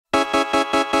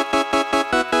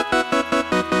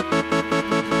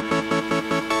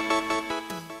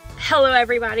Hello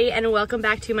everybody and welcome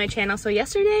back to my channel. So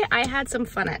yesterday I had some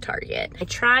fun at Target. I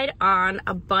tried on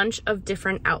a bunch of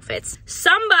different outfits.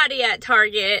 Somebody at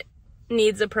Target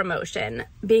needs a promotion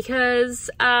because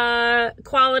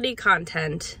quality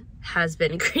content has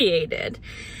been created.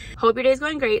 Hope your day's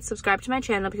going great. Subscribe to my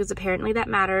channel because apparently that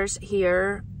matters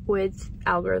here with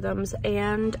algorithms,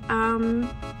 and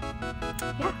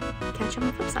yeah, catch you on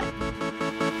the flip side.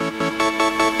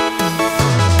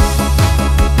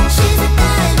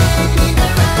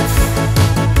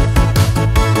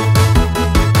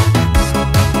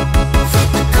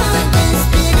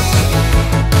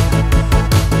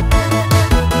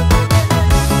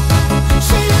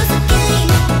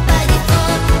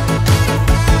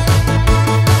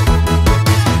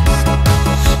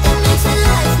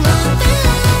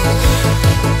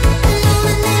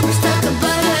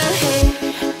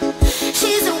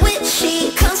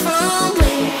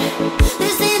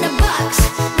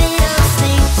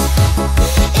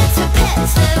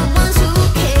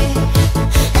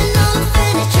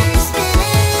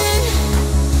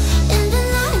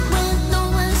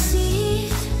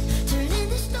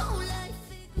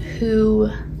 Who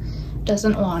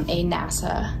doesn't want a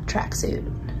NASA tracksuit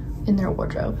in their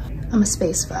wardrobe? I'm a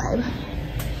space vibe.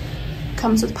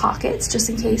 Comes with pockets just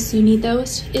in case you need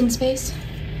those in space.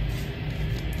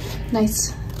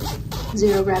 Nice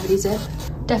zero gravity zip.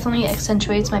 Definitely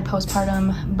accentuates my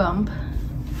postpartum bump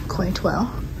quite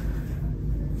well.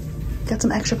 Got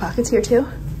some extra pockets here too.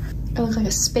 I look like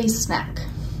a space snack.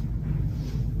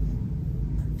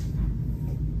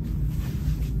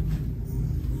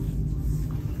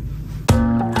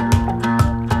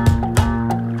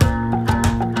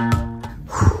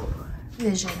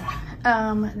 Vision.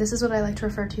 This is what I like to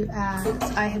refer to as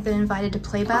I have been invited to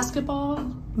play basketball,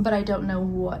 but I don't know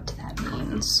what that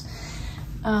means.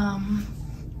 I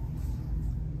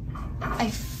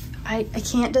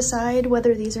can't decide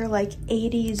whether these are like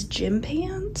 80s gym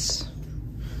pants.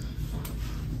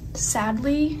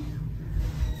 Sadly,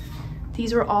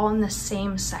 these were all in the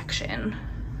same section,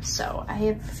 so I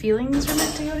have a feeling these are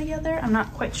meant to go together. I'm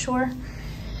not quite sure.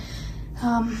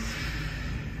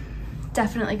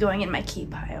 Definitely going in my key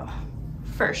pile,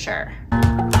 for sure.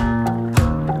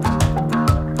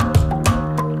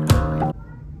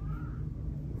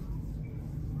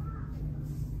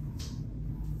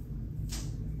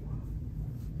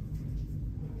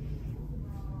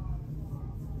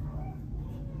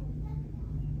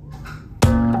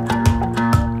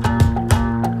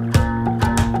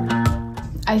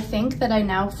 I think that I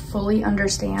now fully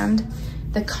understand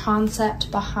the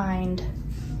concept behind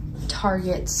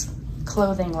Target's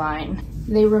clothing line.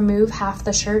 They remove half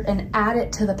the shirt and add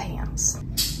it to the pants.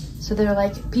 So they're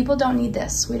like, people don't need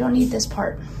this. We don't need this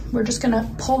part. We're just gonna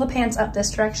pull the pants up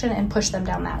this direction and push them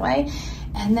down that way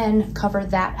and then cover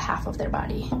that half of their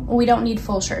body. We don't need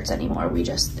full shirts anymore. We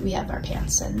have our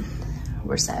pants and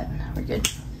we're set, we're good.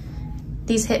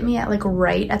 These hit me at like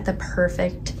right at the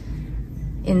perfect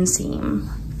inseam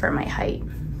for my height.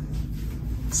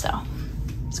 So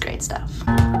it's great stuff.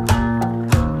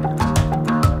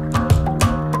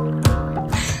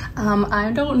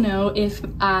 I don't know if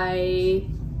I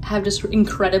have just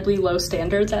incredibly low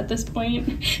standards at this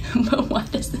point, but why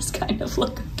does this kind of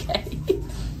look okay?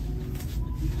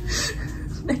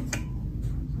 Like,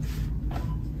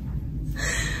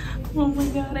 oh my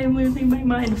God, I'm losing my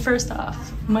mind. First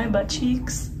off, my butt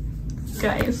cheeks,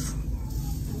 guys,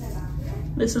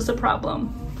 this is a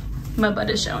problem. My butt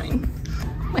is showing.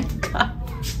 Oh my God.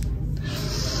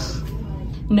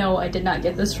 No, I did not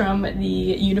get this from the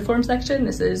uniform section.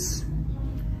 This is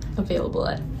available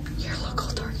at your local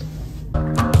Target.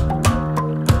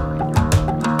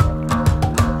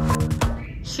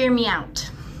 Hear me out.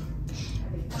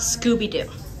 Scooby-Doo.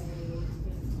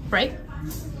 Right?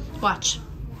 Watch.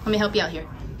 Let me help you out here.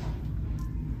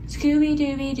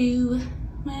 Scooby-Dooby-Doo,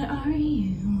 where are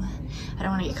you? I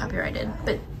don't want to get copyrighted,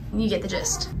 but you get the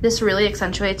gist. This really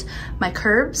accentuates my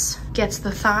curves, gets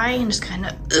the thigh, and just kind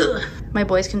of, ugh. My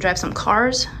boys can drive some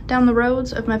cars down the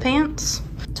roads of my pants.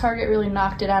 Target really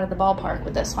knocked it out of the ballpark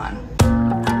with this one.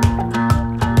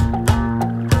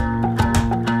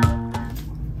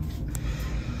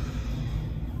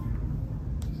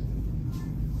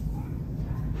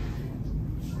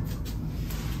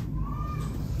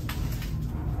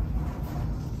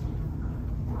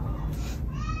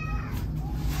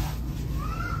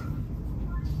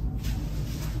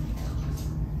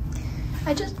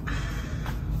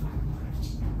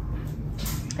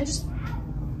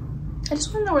 I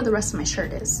just want to know where the rest of my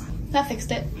shirt is. That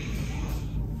fixed it.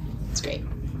 It's great.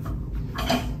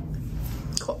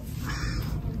 Cool.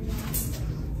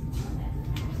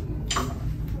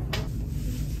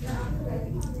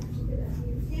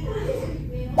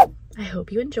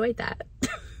 hope you enjoyed that.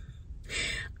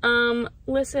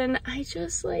 Listen, I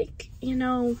just like, you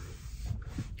know,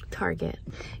 Target.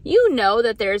 You know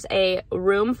that there's a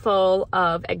room full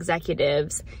of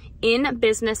executives in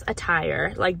business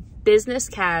attire, like business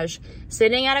cash,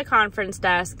 sitting at a conference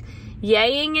desk,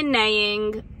 yaying and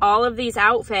naying all of these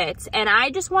outfits. And I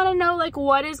just want to know, like,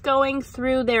 what is going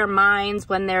through their minds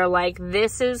when they're like,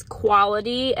 this is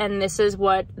quality and this is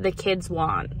what the kids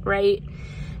want, right?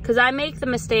 Because I make the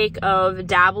mistake of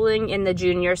dabbling in the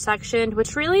junior section,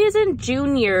 which really isn't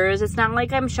juniors. It's not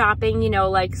like I'm shopping, you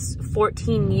know, like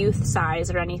 14 youth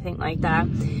size or anything like that.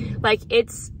 Like,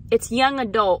 it's young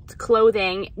adult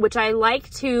clothing, which I like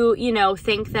to, you know,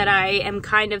 think that I am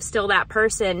kind of still that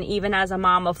person, even as a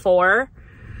mom of 4,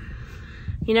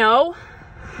 you know?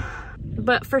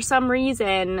 But for some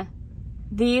reason,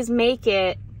 these make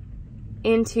it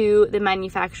into the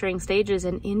manufacturing stages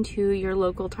and into your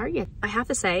local Target. I have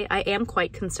to say, I am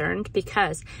quite concerned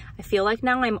because I feel like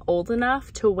now I'm old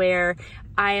enough to where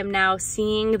I am now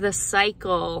seeing the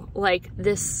cycle, like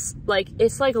this, like,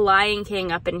 it's like Lion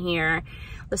King up in here.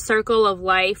 The circle of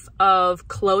life of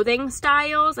clothing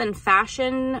styles and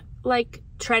fashion, like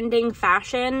trending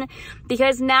fashion,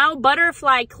 because now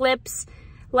butterfly clips,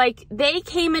 like, they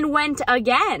came and went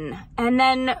again. And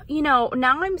then, you know,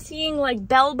 now I'm seeing like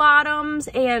bell bottoms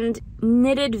and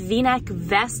knitted v-neck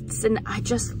vests, and I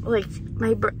just like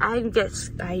I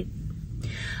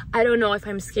don't know if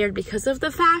I'm scared because of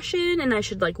the fashion and I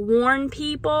should like warn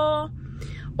people,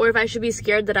 or if I should be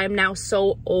scared that I'm now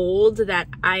so old that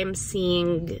I'm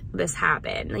seeing this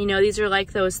happen. You know, these are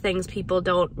like those things people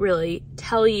don't really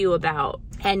tell you about.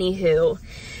 Anywho,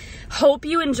 hope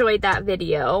you enjoyed that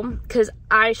video, because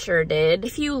I sure did.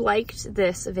 If you liked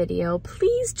this video,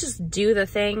 please just do the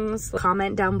things.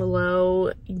 Comment down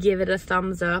below, give it a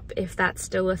thumbs up if that's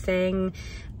still a thing.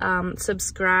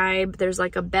 Subscribe. There's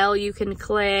like a bell you can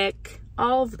click.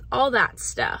 All that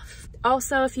stuff.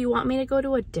 Also, if you want me to go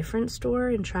to a different store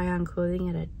and try on clothing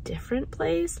at a different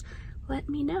place, let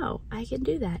me know. I can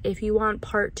do that. If you want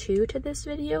part 2 to this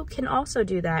video, can also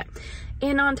do that.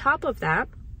 And on top of that,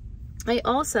 I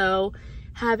also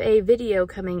have a video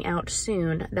coming out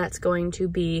soon that's going to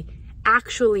be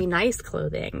actually nice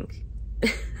clothing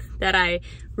that I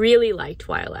really liked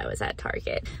while I was at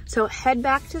Target. So head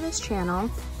back to this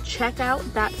channel, check out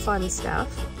that fun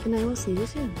stuff, and I will see you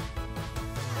soon.